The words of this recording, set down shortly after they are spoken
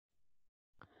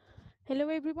Hello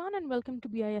everyone and welcome to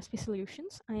BISP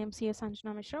Solutions. I am CS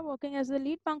Anjana Mishra, working as the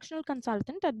lead functional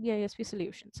consultant at BISP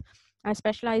Solutions. I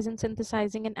specialize in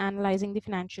synthesizing and analyzing the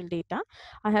financial data.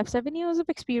 I have 7 years of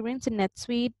experience in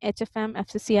NetSuite, HFM,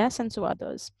 FCCS and so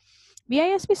others.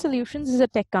 BISP Solutions is a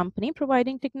tech company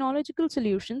providing technological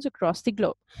solutions across the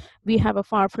globe. We have a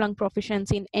far-flung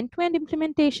proficiency in end-to-end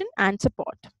implementation and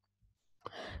support.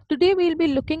 Today, we'll be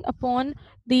looking upon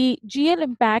the GL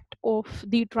impact of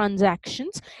the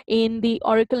transactions in the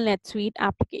Oracle NetSuite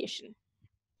application.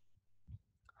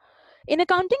 In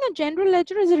accounting, a general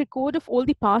ledger is a record of all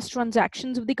the past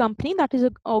transactions of the company that is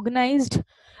organized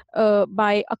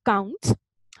by accounts.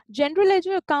 General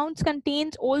ledger accounts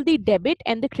contains all the debit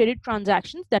and the credit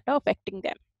transactions that are affecting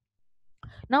them.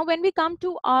 Now, when we come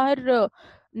to our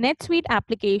NetSuite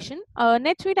application,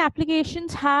 NetSuite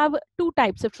applications have two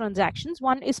types of transactions.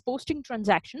 One is posting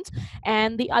transactions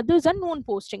and the others are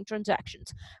non-posting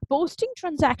transactions. Posting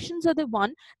transactions are the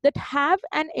one that have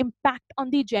an impact on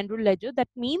the general ledger. That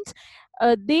means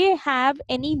they have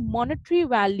any monetary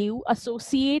value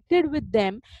associated with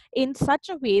them in such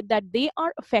a way that they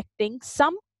are affecting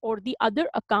some or the other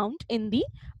account in the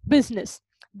business.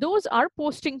 Those are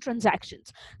posting transactions.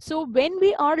 So when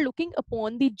we are looking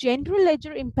upon the general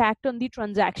ledger impact on the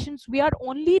transactions, we are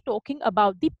only talking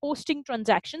about the posting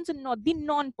transactions and not the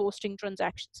non-posting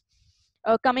transactions.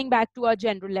 Coming back to our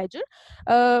general ledger,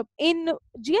 in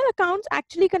GL accounts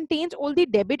actually contains all the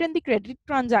debit and the credit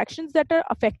transactions that are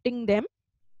affecting them.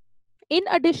 In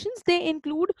addition, they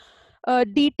include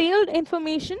detailed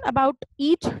information about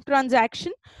each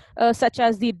transaction, such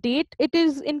as the date it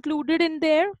is included in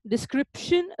there,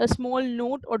 description, a small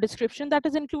note or description that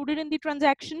is included in the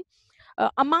transaction,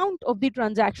 amount of the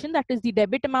transaction, that is the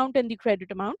debit amount and the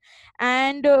credit amount,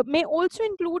 and may also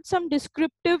include some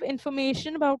descriptive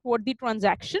information about what the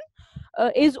transaction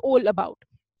is all about.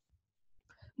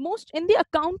 Most in the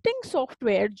accounting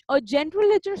software, a general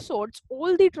ledger sorts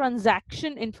all the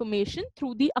transaction information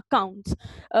through the accounts.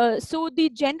 So the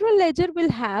general ledger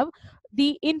will have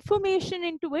the information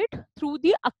into it through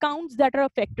the accounts that are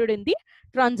affected in the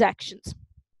transactions.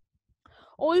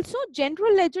 Also,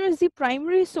 general ledger is the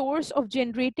primary source of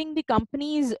generating the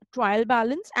company's trial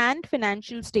balance and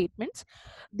financial statements.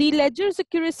 The ledger's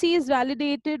accuracy is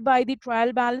validated by the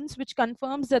trial balance, which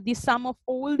confirms that the sum of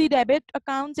all the debit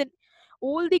accounts and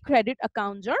all the credit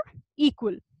accounts are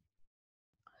equal.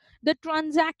 The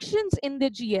transactions in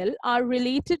the GL are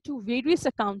related to various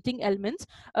accounting elements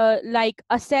like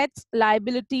assets,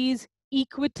 liabilities,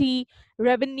 equity,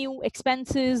 revenue,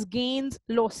 expenses, gains,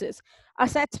 losses.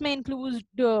 Assets may include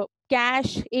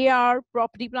cash, AR,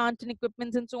 property, plant and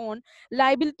equipment, and so on.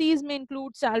 Liabilities may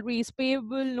include salaries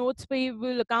payable, notes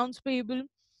payable, accounts payable.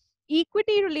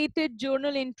 Equity related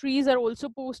journal entries are also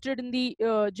posted in the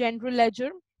general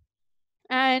ledger,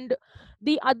 and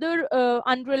the other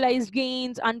unrealized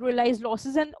gains, unrealized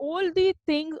losses, and all the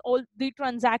things, all the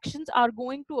transactions are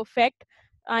going to affect.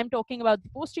 I'm talking about the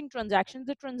posting transactions.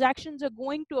 The transactions are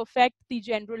going to affect the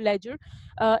general ledger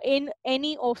in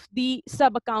any of the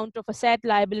sub account of asset,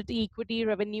 liability, equity,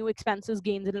 revenue, expenses,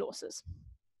 gains, and losses.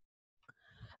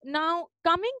 Now,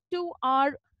 coming to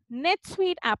our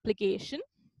NetSuite application.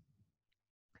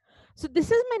 So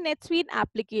this is my NetSuite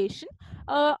application.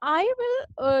 I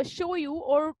will show you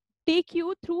or take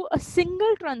you through a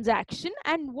single transaction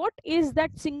and what is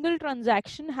that single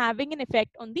transaction having an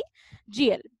effect on the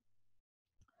GL.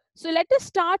 So let us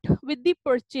start with the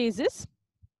purchases.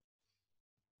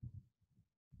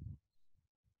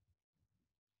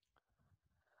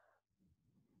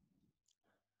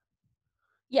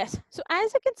 Yes, so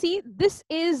as you can see, this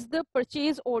is the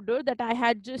purchase order that I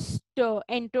had just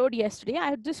entered yesterday.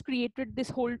 I had just created this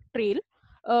whole trail.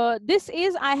 This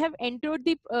is, I have entered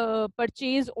the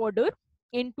purchase order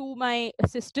into my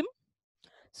system.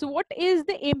 So what is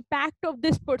the impact of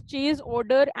this purchase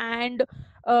order? And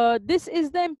this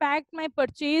is the impact my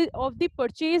purchase of the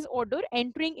purchase order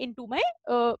entering into my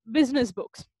business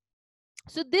books.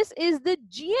 So this is the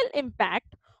GL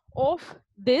impact of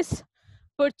this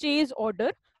purchase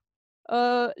order.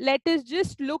 Let us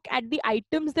just look at the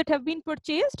items that have been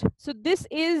purchased. So this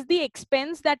is the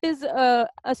expense that is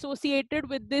associated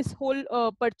with this whole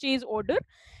purchase order,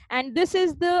 and this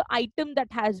is the item that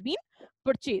has been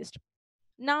purchased.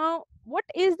 Now, what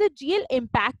is the GL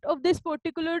impact of this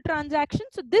particular transaction?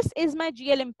 So this is my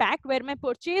GL impact, where my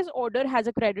purchase order has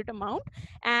a credit amount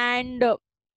and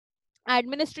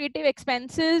administrative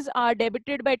expenses are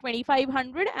debited by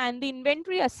 2500, and the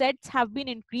inventory assets have been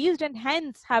increased and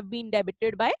hence have been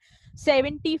debited by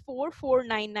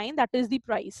 74,499. That is the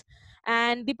price,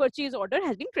 and the purchase order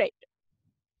has been credited.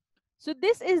 So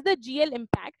this is the GL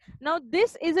impact. Now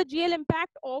this is a GL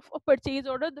impact of a purchase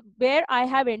order where I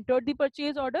have entered the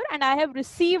purchase order and I have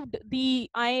received the,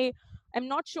 I am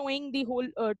not showing the whole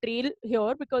trail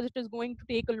here because it is going to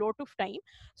take a lot of time.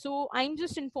 So I'm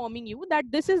just informing you that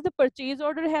this is the purchase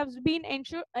order has been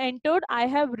entered. I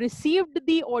have received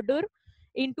the order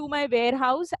into my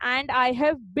warehouse and I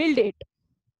have billed it.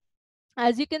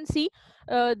 As you can see,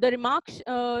 the remark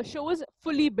shows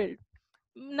fully billed.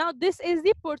 Now this is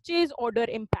the purchase order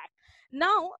impact.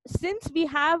 Now since we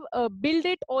have billed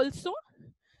it also,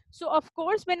 so of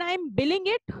course when I'm billing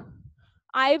it,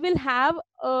 I will have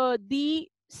the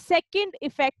second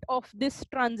effect of this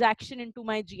transaction into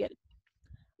my GL.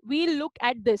 We'll look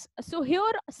at this. So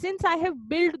here, since I have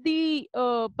billed the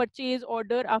purchase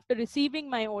order after receiving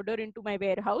my order into my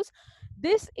warehouse,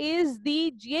 this is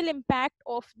the GL impact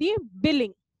of the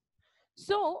billing.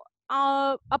 So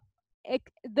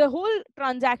the whole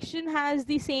transaction has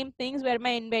the same things where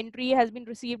my inventory has been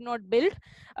received not billed,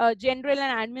 general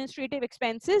and administrative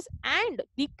expenses, and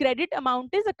the credit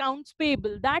amount is accounts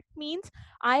payable. That means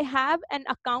I have an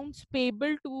accounts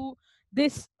payable to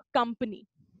this company.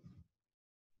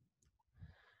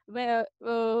 Where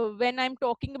when I'm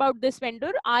talking about this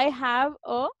vendor, I have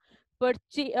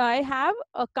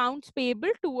accounts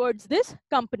payable towards this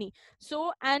company.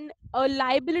 So a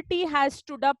liability has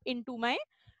stood up into my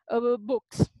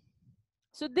books.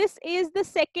 So this is the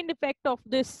second effect of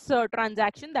this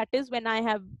transaction, that is when I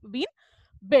have been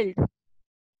billed.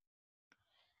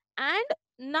 And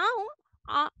now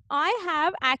I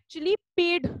have actually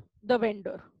paid the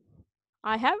vendor.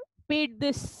 I have paid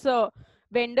this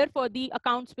vendor for the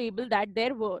accounts payable that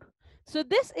there were. So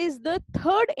this is the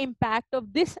third impact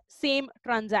of this same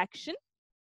transaction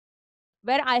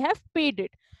where I have paid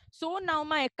it. So now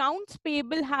my accounts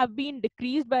payable have been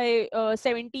decreased by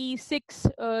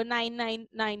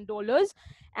 $76,999,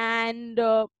 and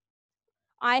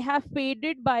I have paid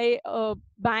it by a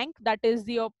bank, that is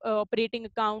the operating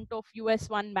account of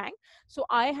US1 bank. So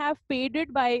I have paid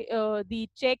it by the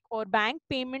check or bank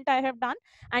payment I have done,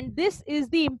 and this is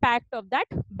the impact of that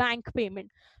bank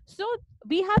payment. So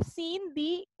we have seen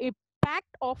the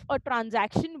impact of a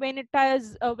transaction when it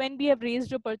has when we have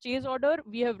raised a purchase order,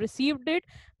 we have received it,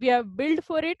 we have billed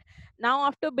for it. Now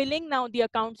after billing, now the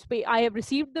accounts pay, I have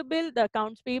received the bill, the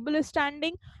accounts payable is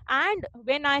standing, and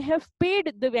when I have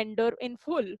paid the vendor in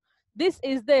full, this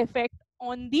is the effect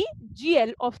on the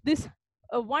GL of this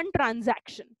one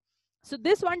transaction. So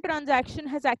this one transaction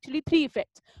has actually three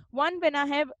effects. One, when I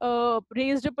have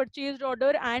raised a purchase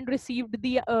order and received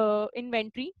the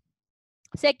inventory.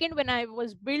 Second, when I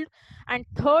was billed. And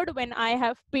third, when I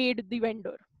have paid the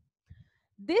vendor.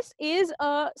 This is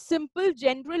a simple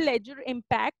general ledger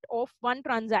impact of one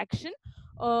transaction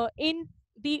in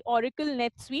the Oracle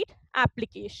NetSuite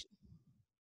application.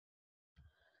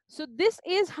 So this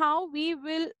is how we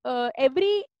will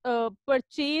every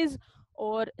purchase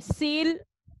or sale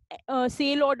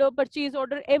order, purchase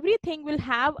order, everything will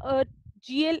have a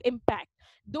GL impact,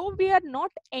 though we are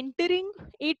not entering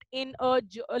it in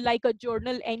like a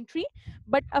journal entry.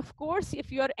 But of course, if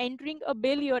you are entering a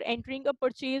bill, you are entering a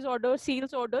purchase order,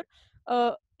 sales order,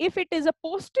 if it is a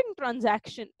posting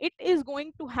transaction, it is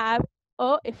going to have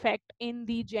a effect in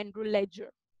the general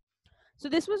ledger. So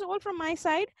this was all from my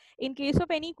side. In case of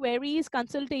any queries,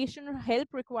 consultation, or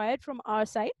help required from our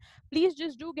side, please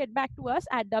just do get back to us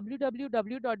at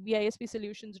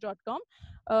www.bispsolutions.com,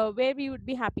 where we would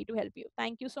be happy to help you.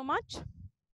 Thank you so much.